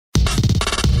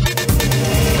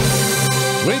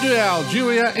Radio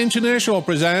Algeria International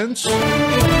presents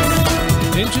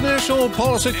International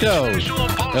Policy Code,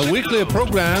 a weekly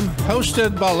program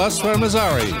hosted by Lasfer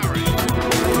Mazari.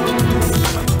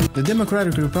 The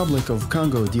Democratic Republic of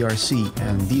Congo, DRC,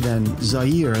 and then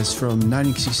Zaire as from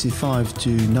 1965 to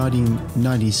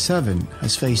 1997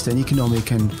 has faced an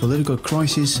economic and political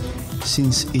crisis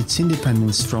since its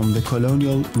independence from the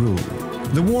colonial rule.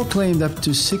 The war claimed up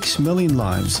to 6 million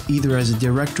lives, either as a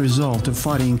direct result of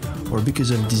fighting or because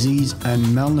of disease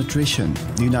and malnutrition.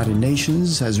 The United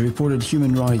Nations has reported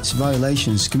human rights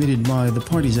violations committed by the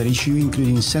parties at issue,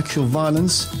 including sexual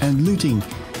violence and looting.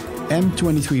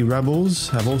 M23 rebels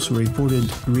have also reported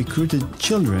recruited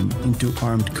children into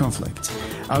armed conflict.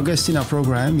 Our guest in our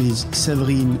program is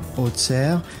Severine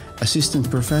Autesserre, Assistant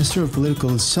Professor of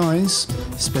Political Science,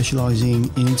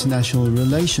 specializing in international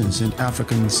relations and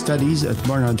African studies at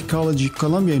Barnard College,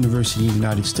 Columbia University in the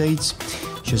United States.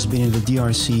 She has been in the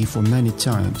DRC for many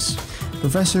times.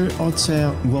 Professor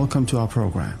Autesserre, welcome to our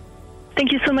program.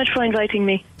 Thank you so much for inviting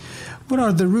me. What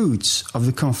are the roots of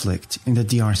the conflict in the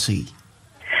DRC?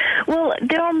 Well,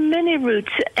 there are many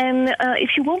roots, and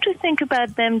if you want to think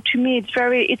about them, to me,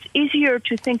 it's easier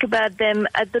to think about them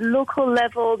at the local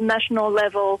level, national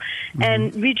level,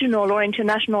 and regional or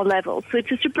international level. So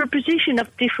it's a superposition of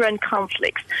different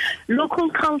conflicts. Local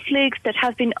conflicts that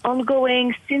have been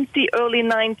ongoing since the early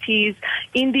 90s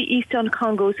in the Eastern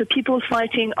Congo, so people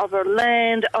fighting over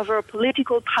land, over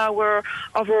political power,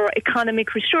 over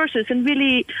economic resources, and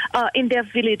really in their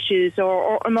villages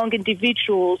or among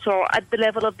individuals or at the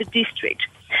level of the district.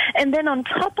 And then on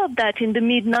top of that, in the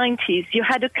mid-90s, you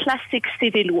had a classic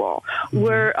civil war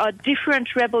where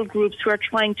different rebel groups were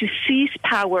trying to seize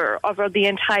power over the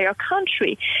entire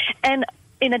country. And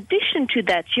in addition to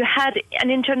that, you had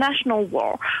an international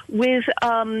war with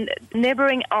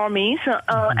neighboring armies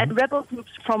and rebel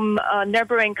groups from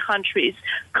neighboring countries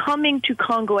coming to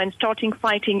Congo and starting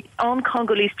fighting on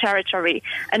Congolese territory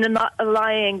and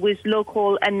allying with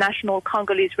local and national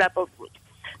Congolese rebel groups.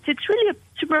 So it's really a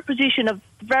superposition of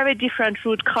very different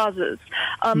root causes,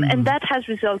 and that has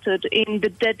resulted in the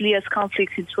deadliest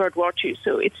conflict since World War II.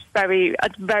 So it's a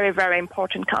very, very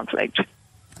important conflict.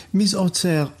 Ms.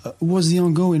 Autesserre, was the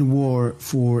ongoing war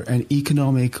for an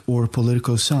economic or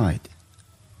political side?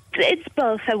 It's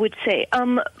both, I would say.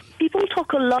 People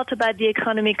talk a lot about the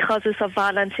economic causes of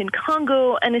violence in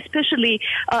Congo, and especially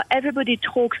everybody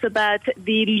talks about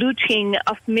the looting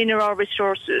of mineral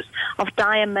resources, of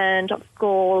diamond, of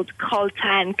gold,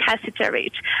 coltan,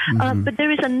 cassiterite. But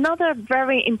there is another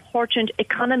very important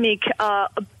economic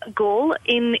goal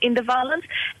in the violence,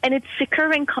 and it's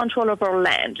securing control over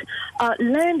land.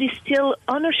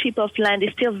 Ownership of land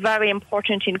is still very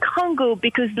important in Congo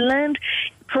because land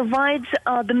provides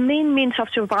the main means of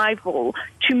survival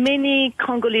to many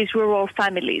Congolese rural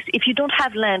families. If you don't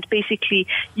have land, basically,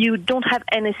 you don't have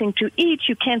anything to eat,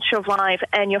 you can't survive,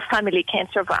 and your family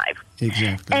can't survive.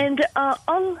 Exactly. And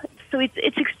so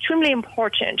it's extremely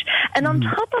important. And on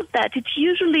top of that, it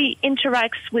usually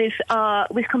interacts with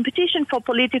competition for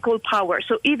political power.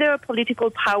 So either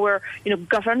political power,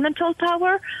 governmental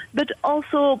power, but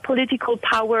also political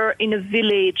power in a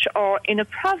village or in a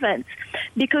province.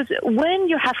 Because when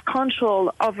you have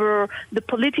control over the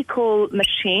political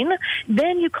machine,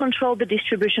 then you control the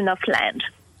distribution of land.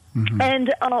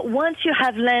 And once you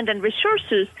have land and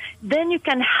resources, then you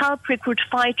can help recruit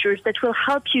fighters that will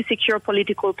help you secure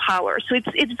political power. So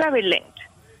it's very linked.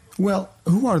 Well,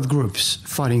 who are the groups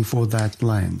fighting for that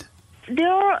land? There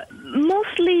are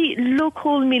mostly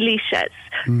local militias,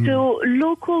 so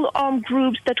local armed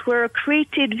groups that were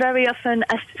created very often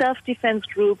as self-defense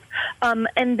groups,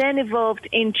 and then evolved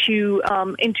into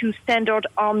standard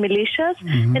armed militias.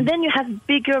 And then you have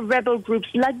bigger rebel groups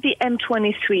like the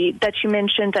M23 that you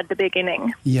mentioned at the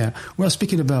beginning. Yeah. Well,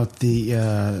 speaking about the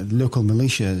local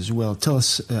militias, well, tell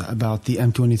us about the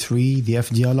M23, the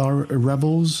FDLR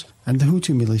rebels, and the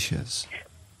Hutu militias.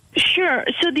 Sure.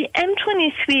 So the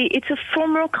M23, it's a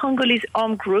former Congolese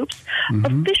armed group.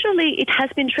 Officially, it has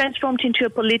been transformed into a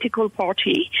political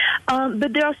party,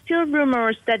 but there are still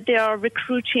rumors that they are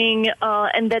recruiting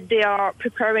and that they are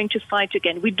preparing to fight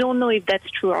again. We don't know if that's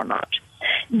true or not.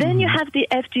 Then you have the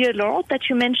FDLR that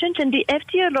you mentioned, and the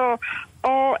FDLR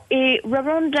are a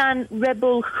Rwandan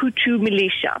rebel Hutu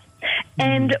militia.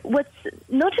 And what's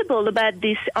notable about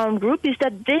this armed group is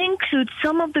that they include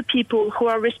some of the people who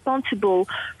are responsible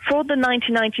for the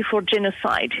 1994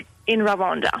 genocide in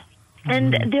Rwanda.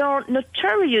 And they are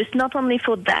notorious not only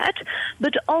for that,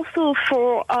 but also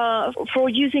for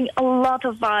using a lot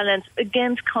of violence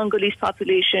against Congolese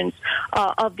populations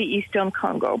of the Eastern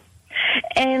Congo.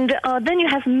 And then you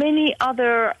have many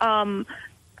other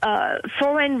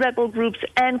foreign rebel groups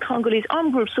and Congolese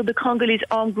armed groups. So the Congolese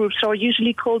armed groups are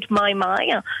usually called Mai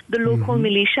Mai, the local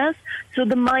militias. So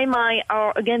the Mai Mai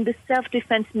are, again, the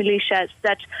self-defense militias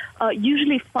that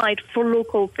usually fight for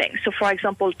local things. So, for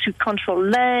example, to control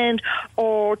land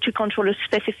or to control a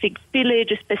specific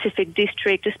village, a specific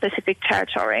district, a specific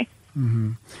territory.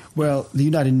 Mm-hmm. Well, the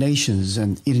United Nations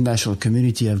and international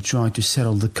community have tried to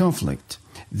settle the conflict.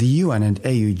 The UN and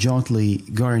AU jointly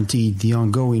guaranteed the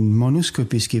ongoing MONUSCO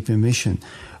peacekeeping mission.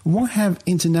 Why have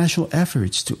international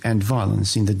efforts to end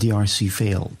violence in the DRC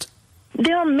failed?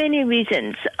 There are many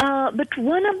reasons, but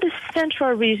one of the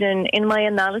central reasons in my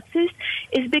analysis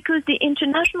is because the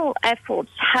international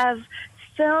efforts have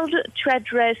failed to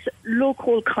address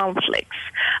local conflicts.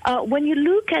 When you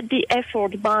look at the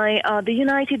effort by the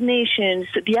United Nations,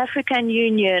 the African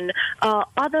Union,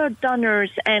 other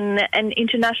donors and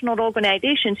international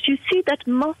organizations, you see that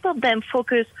most of them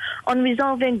focus on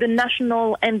resolving the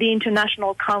national and the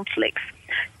international conflicts.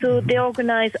 So they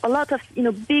organize a lot of,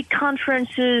 big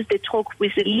conferences, they talk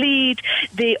with elite,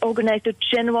 they organize the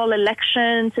general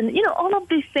elections, and, all of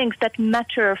these things that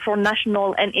matter for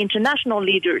national and international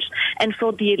leaders and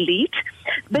for the elite.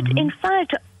 But in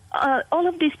fact, all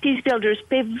of these peace builders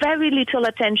pay very little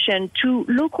attention to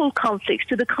local conflicts,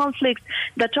 to the conflicts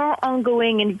that are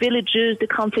ongoing in villages, the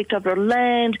conflict over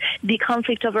land, the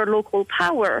conflict over local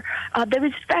power. There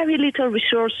is very little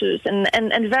resources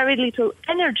and very little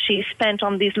energy spent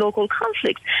on these local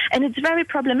conflicts. And it's very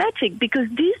problematic because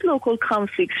these local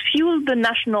conflicts fuel the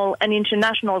national and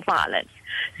international violence.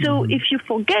 So if you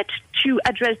forget to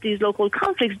address these local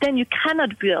conflicts, then you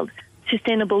cannot build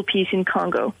sustainable peace in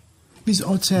Congo. Ms.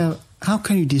 Autesserre, how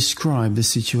can you describe the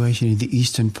situation in the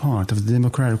eastern part of the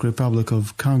Democratic Republic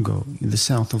of Congo, in the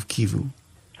south of Kivu?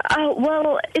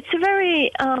 Well, it's a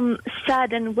very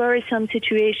sad and worrisome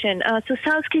situation. So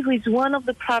South Kivu is one of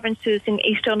the provinces in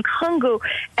eastern Congo,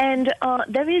 and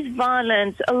there is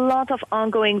violence, a lot of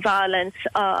ongoing violence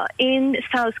in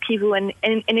South Kivu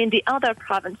and in the other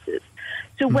provinces.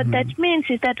 So what that means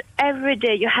is that every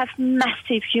day you have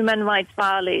massive human rights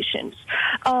violations,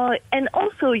 and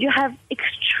also you have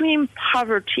extreme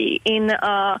poverty in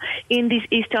these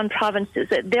eastern provinces.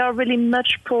 They are really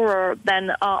much poorer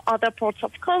than other parts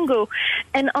of Congo,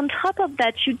 and on top of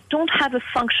that, you don't have a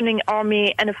functioning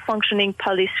army and a functioning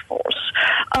police force.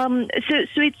 So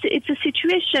it's a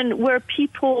situation where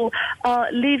people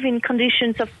live in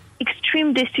conditions of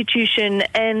extreme destitution,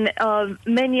 and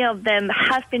many of them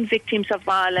have been victims of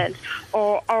violence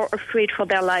or are afraid for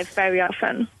their life very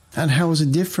often. And how is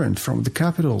it different from the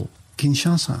capital,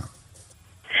 Kinshasa?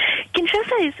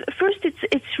 Kinshasa is, first,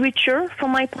 it's richer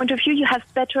from my point of view. You have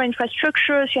better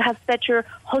infrastructures, you have better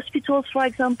hospitals, for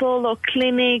example, or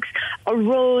clinics, or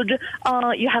road,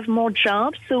 you have more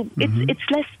jobs, so it's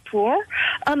less poor.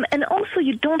 And also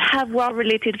you don't have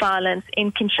war-related violence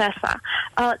in Kinshasa.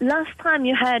 Last time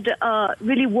you had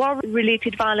really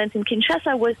war-related violence in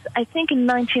Kinshasa was, I think, in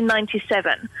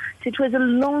 1997. So it was a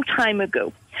long time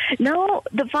ago. Now,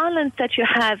 the violence that you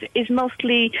have is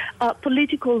mostly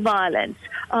political violence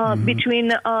between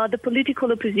the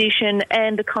political opposition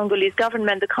and the Congolese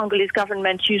government. The Congolese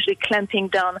government usually clamping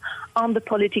down on the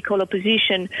political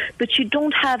opposition, but you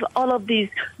don't have all of these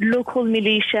local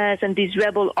militias and these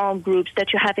rebel armed groups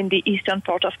that you have in the eastern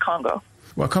part of Congo.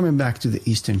 Well, coming back to the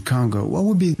eastern Congo, what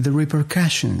would be the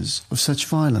repercussions of such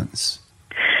violence?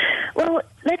 Well,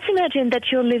 let's imagine that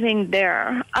you're living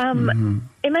there.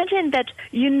 Imagine that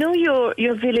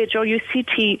your village or your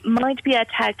city might be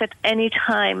attacked at any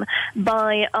time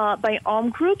by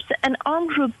armed groups, and armed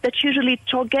groups that usually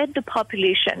target the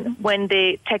population when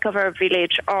they take over a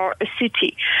village or a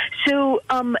city. So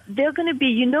they're going to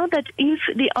be, that if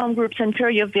the armed groups enter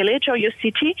your village or your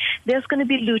city, there's going to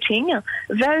be looting.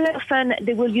 Very often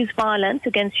they will use violence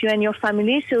against you and your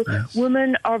family. So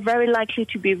women are very likely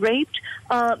to be raped.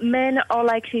 Men are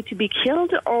likely to be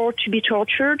killed or to be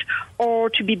tortured or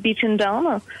to be beaten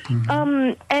down.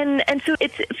 And so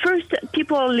it's, first,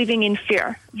 people are living in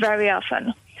fear very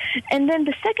often. And then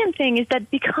the second thing is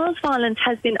that because violence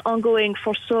has been ongoing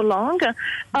for so long,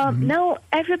 now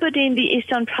everybody in the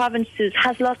eastern provinces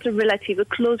has lost a relative, a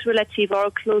close relative or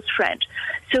a close friend.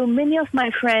 So many of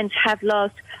my friends have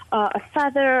lost a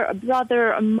father, a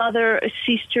brother, a mother, a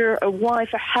sister, a wife,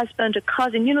 a husband, a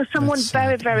cousin, someone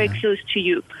very, very close to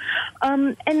you.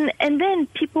 And then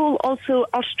people also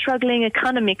are struggling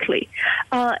economically.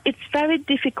 It's very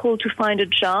difficult to find a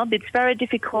job. It's very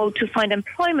difficult to find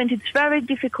employment. It's very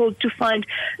difficult to find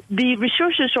the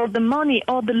resources or the money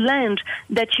or the land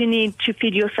that you need to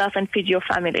feed yourself and feed your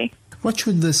family. What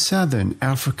should the Southern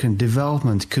African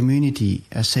Development Community,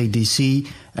 SADC,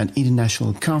 an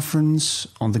international conference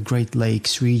on the Great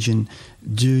Lakes region,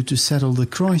 do to settle the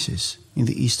crisis in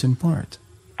the eastern part?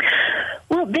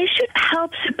 Well, they should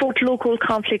help support local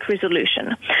conflict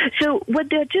resolution. So what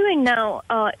they're doing now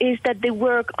is that they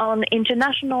work on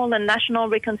international and national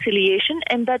reconciliation,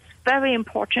 and that's very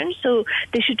important. So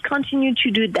they should continue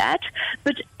to do that.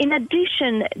 But in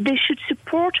addition, they should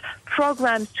support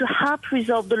programs to help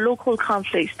resolve the local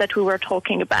conflicts that we were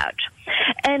talking about.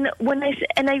 And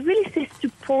I really say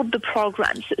support the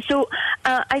programs. So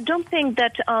I don't think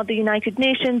that the United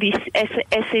Nations, the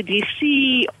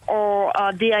SADC, or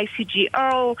the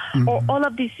ICGL, or all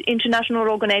of these international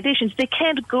organizations, they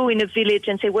can't go in a village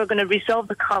and say, we're going to resolve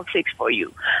the conflicts for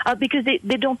you, because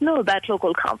they don't know about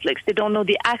local conflicts. They don't know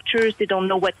the actors. They don't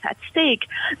know what's at stake.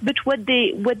 But what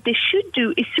they should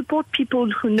do is support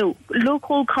people who know,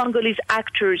 local Congolese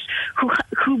actors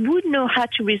who would know how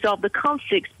to resolve the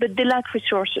conflicts, but they lack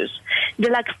resources. They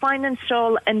lack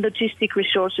financial and logistic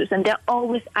resources, and they're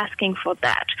always asking for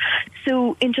that.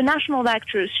 So international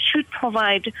actors should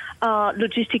provide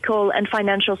logistical and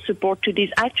financial support to these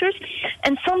actors.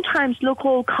 And sometimes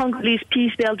local Congolese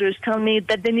peace builders tell me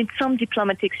that they need some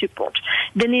diplomatic support.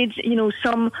 They need,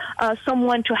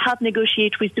 someone to help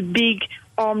negotiate with the big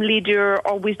armed leader,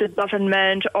 or with the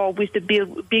government, or with the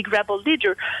big rebel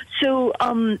leader. So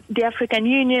the African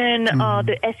Union,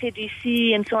 the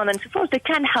SADC, and so on and so forth, they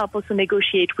can help also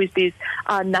negotiate with these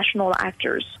national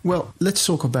actors. Well, let's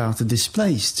talk about the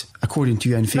displaced. According to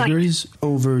UN figures,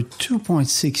 over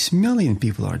 2.6 million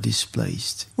people are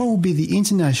displaced. What will be the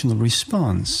international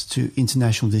response to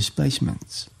international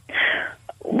displacements?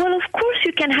 Well, of course,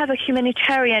 you can have a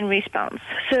humanitarian response.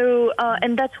 So,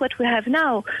 and that's what we have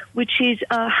now, which is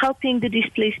helping the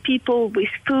displaced people with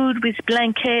food, with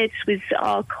blankets, with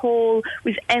coal,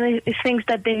 with any things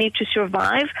that they need to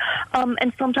survive,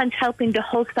 and sometimes helping the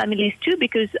host families too,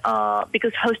 because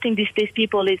hosting displaced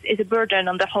people is a burden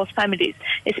on the host families,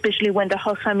 especially when the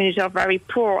host families are very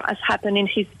poor, as happened in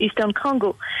Eastern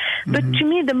Congo. But to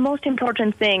me, the most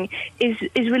important thing is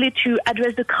really to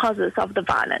address the causes of the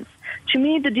violence. To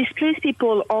me, the displaced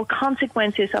people are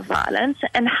consequences of violence,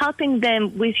 and helping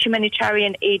them with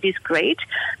humanitarian aid is great,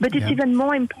 but it's even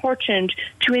more important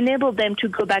to enable them to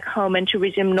go back home and to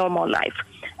resume normal life.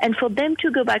 And for them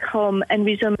to go back home and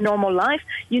resume normal life,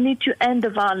 you need to end the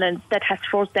violence that has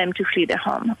forced them to flee their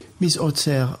home. Ms.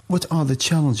 Autesserre, what are the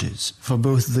challenges for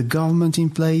both the government in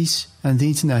place and the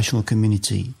international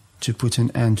community to put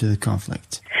an end to the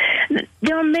conflict?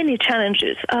 There are many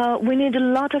challenges. We need a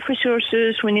lot of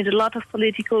resources. We need a lot of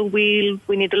political will.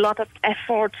 We need a lot of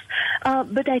efforts.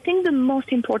 But I think the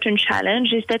most important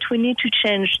challenge is that we need to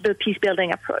change the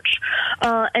peace-building approach.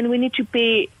 And we need to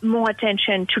pay more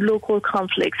attention to local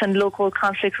conflicts and local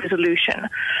conflict resolution.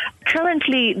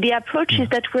 Currently, the approach is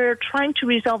that we're trying to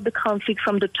resolve the conflict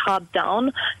from the top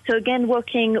down. So again,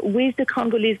 working with the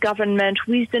Congolese government,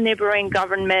 with the neighboring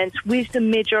governments, with the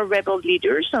major rebel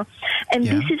leaders. And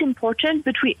this is important,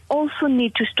 but we also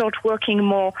need to start working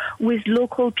more with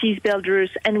local peace builders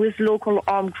and with local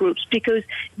armed groups, because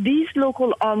these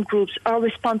local armed groups are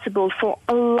responsible for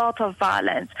a lot of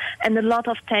violence and a lot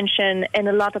of tension and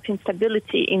a lot of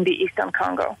instability in the Eastern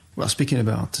Congo. Well, speaking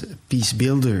about peace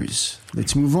builders,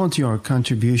 let's move on to your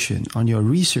contribution on your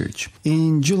research.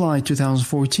 In July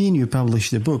 2014, you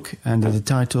published a book under the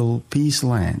title Peace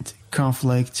Land,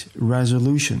 Conflict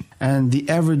Resolution, and the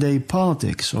Everyday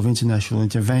Politics of International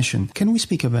Intervention. Can we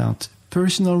speak about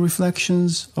personal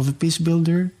reflections of a peace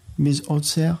builder, Ms.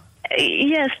 Autesserre?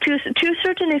 Yes, to a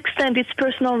certain extent, it's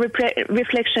personal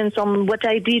reflections on what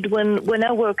I did when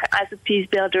I worked as a peace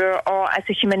builder or as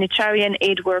a humanitarian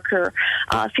aid worker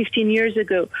 15 years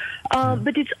ago.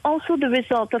 But it's also the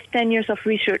result of 10 years of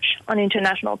research on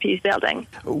international peace building.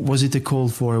 Was it a call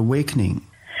for awakening?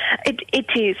 It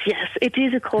is, yes. It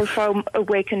is a call for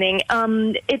awakening.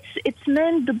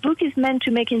 The book is meant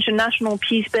to make international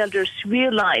peace builders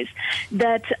realize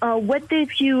that what they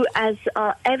view as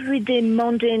everyday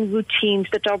mundane routines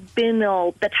that are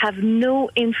banal, that have no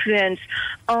influence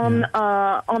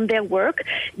on their work,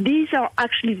 these are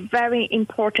actually very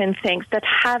important things that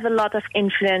have a lot of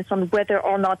influence on whether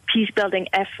or not peace building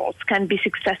efforts can be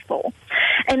successful.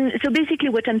 And so basically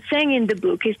what I'm saying in the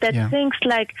book is that things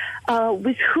like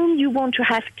with whom you want to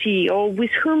have tea, or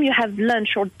with whom you have lunch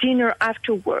or dinner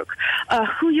after work,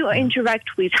 who you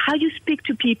interact with, how you speak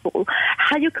to people,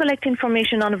 how you collect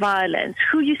information on violence,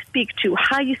 who you speak to,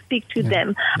 how you speak to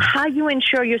them, how you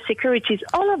ensure your securities.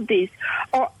 All of these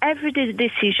are everyday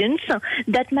decisions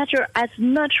that matter as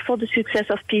much for the success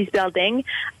of peace building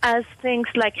as things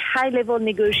like high-level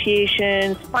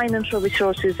negotiations, financial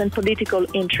resources, and political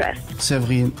interests.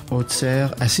 Severine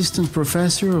Autesserre, Assistant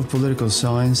Professor of Political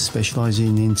Science,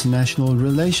 specializing in international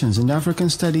relations and African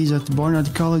studies at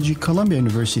Barnard College, Columbia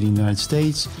University, United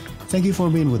States. Thank you for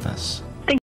being with us.